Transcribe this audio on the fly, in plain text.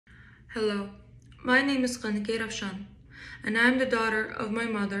Hello, my name is Kanыкey Ravshan, and I am the daughter of my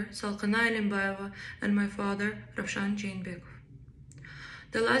mother, Salkın Alimbayevanın, and my father, Ravшан Жээнбеков.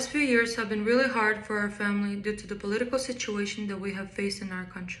 The last few years have been really hard for our family due to the political situation that we have faced in our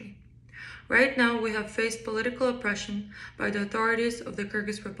country. Right now, we have faced political oppression by the authorities of the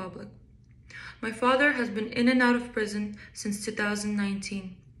Kyrgyz Republic. My father has been in and out of prison since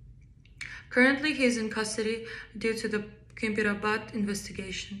 2019. Currently, he is in custody due to the Kempirabat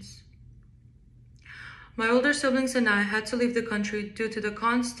investigations. My older siblings and I had to leave the country due to the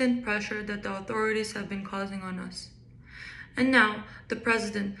constant pressure that the authorities have been causing on us. And now, the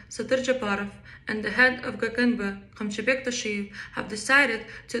president, Satır Japarov, and the head of УКМКнын, Kamchibek have decided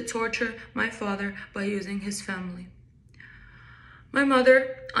to torture my father by using his family. My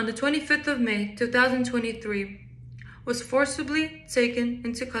mother, on the 25th of May, 2023, was forcibly taken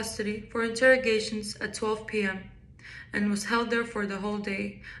into custody for interrogations at 12 p.m. and was held there for the whole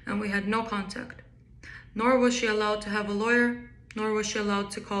day, and we had no contact. Nor was she allowed to have a lawyer, nor was she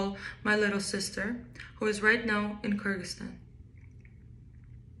allowed to call my little sister, who is right now in Kyrgyzstan.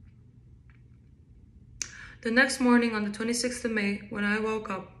 The next morning on the 26th of May, when I woke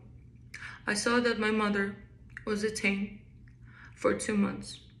up, I saw that my mother was detained for 2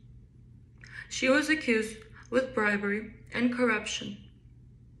 months. She was accused with bribery and corruption.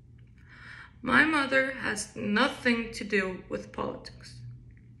 My mother has nothing to do with politics.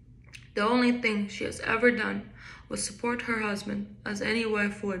 The only thing she has ever done was support her husband as any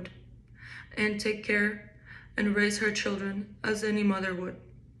wife would, and take care and raise her children as any mother would.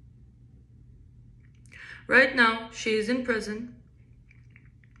 Right now, she is in prison,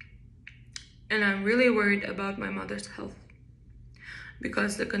 and I'm really worried about my mother's health,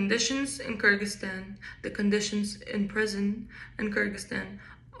 because the conditions in Kyrgyzstan, the conditions in prison in Kyrgyzstan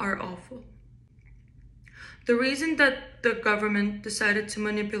are awful. The reason that the government decided to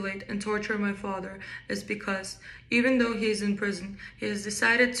manipulate and torture my father is because, even though he is in prison, he has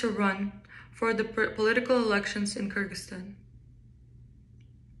decided to run for the political elections in Kyrgyzstan.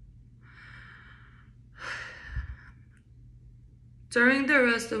 During the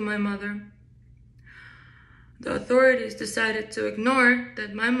arrest of my mother, the authorities decided to ignore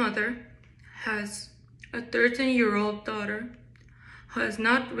that my mother has a 13-year-old daughter who has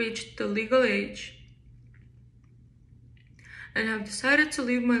not reached the legal age, and have decided to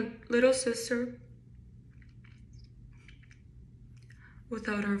leave my little sister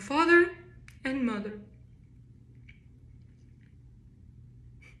without her father and mother.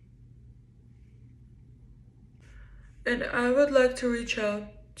 And I would like to reach out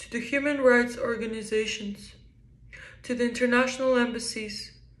to the human rights organizations, to the international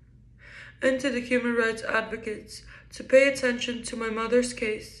embassies, and to the human rights advocates to pay attention to my mother's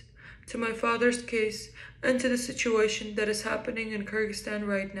case, to my father's case, and to the situation that is happening in Kyrgyzstan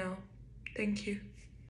right now. Thank you.